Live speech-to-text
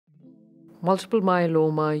Multiple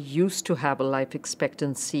myeloma used to have a life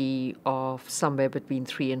expectancy of somewhere between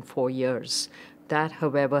 3 and 4 years. That,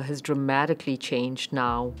 however, has dramatically changed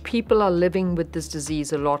now. People are living with this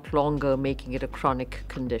disease a lot longer, making it a chronic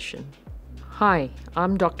condition. Hi,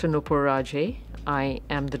 I'm Dr. Napoor Raje. I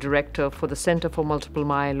am the director for the Center for Multiple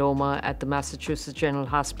Myeloma at the Massachusetts General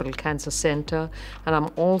Hospital Cancer Center, and I'm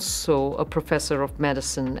also a professor of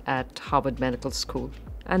medicine at Harvard Medical School.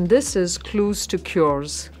 And this is Clues to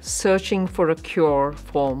Cures, searching for a cure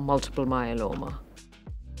for multiple myeloma.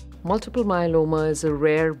 Multiple myeloma is a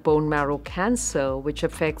rare bone marrow cancer which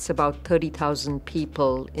affects about 30,000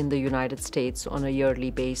 people in the United States on a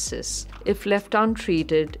yearly basis. If left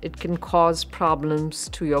untreated, it can cause problems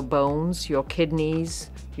to your bones, your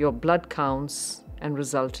kidneys, your blood counts, and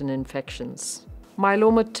result in infections.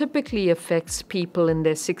 Myeloma typically affects people in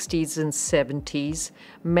their 60s and 70s.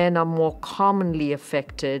 Men are more commonly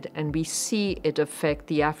affected, and we see it affect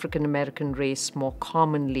the African American race more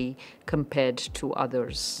commonly compared to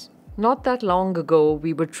others. Not that long ago,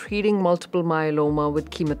 we were treating multiple myeloma with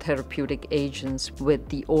chemotherapeutic agents with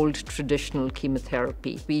the old traditional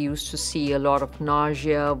chemotherapy. We used to see a lot of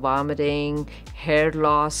nausea, vomiting, hair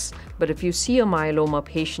loss. But if you see a myeloma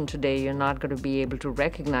patient today, you're not going to be able to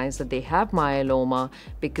recognize that they have myeloma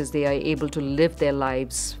because they are able to live their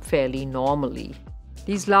lives fairly normally.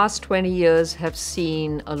 These last 20 years have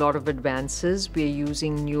seen a lot of advances. We are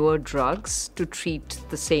using newer drugs to treat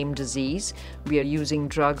the same disease. We are using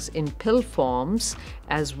drugs in pill forms,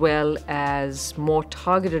 as well as more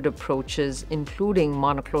targeted approaches, including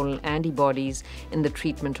monoclonal antibodies in the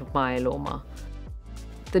treatment of myeloma.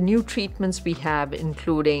 The new treatments we have,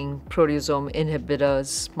 including proteasome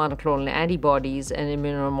inhibitors, monoclonal antibodies, and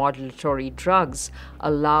immunomodulatory drugs,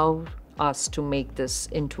 allow us to make this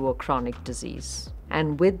into a chronic disease.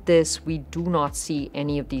 And with this, we do not see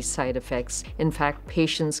any of these side effects. In fact,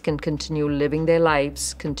 patients can continue living their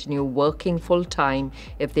lives, continue working full-time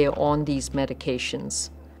if they're on these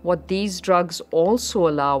medications. What these drugs also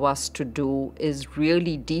allow us to do is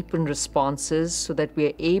really deepen responses so that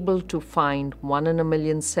we're able to find 1 in a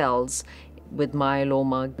million cells with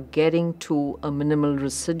myeloma getting to a minimal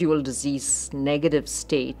residual disease negative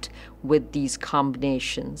state with these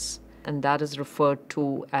combinations. And that is referred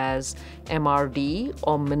to as MRD,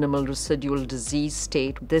 or minimal residual disease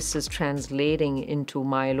state. This is translating into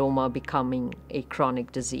myeloma becoming a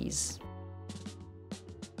chronic disease.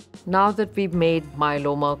 Now that we've made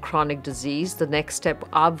myeloma a chronic disease, the next step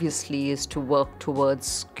obviously is to work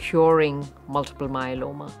towards curing multiple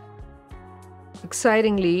myeloma.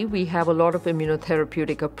 Excitingly, we have a lot of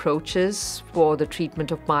immunotherapeutic approaches for the treatment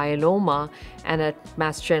of myeloma, and at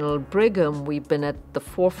Mass General Brigham, we've been at the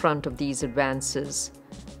forefront of these advances.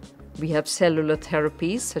 We have cellular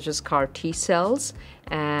therapies such as CAR T cells,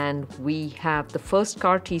 and we have the first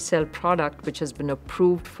CAR T cell product which has been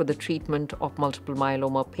approved for the treatment of multiple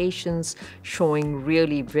myeloma patients, showing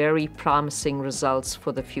really very promising results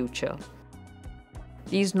for the future.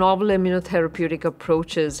 These novel immunotherapeutic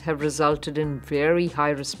approaches have resulted in very high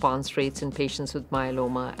response rates in patients with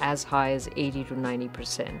myeloma, as high as 80 to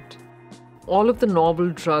 90%. All of the novel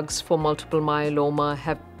drugs for multiple myeloma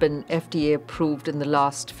have been FDA approved in the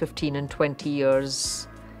last 15 and 20 years,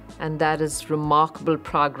 and that is remarkable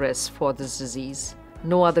progress for this disease.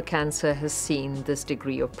 No other cancer has seen this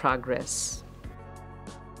degree of progress.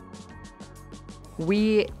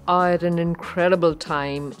 We are at an incredible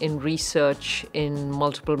time in research in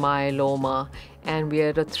multiple myeloma, and we are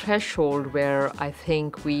at a threshold where I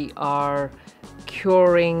think we are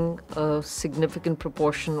curing a significant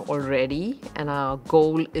proportion already, and our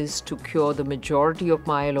goal is to cure the majority of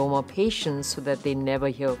myeloma patients so that they never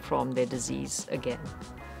hear from their disease again.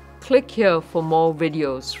 Click here for more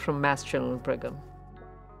videos from Mass General Brigham.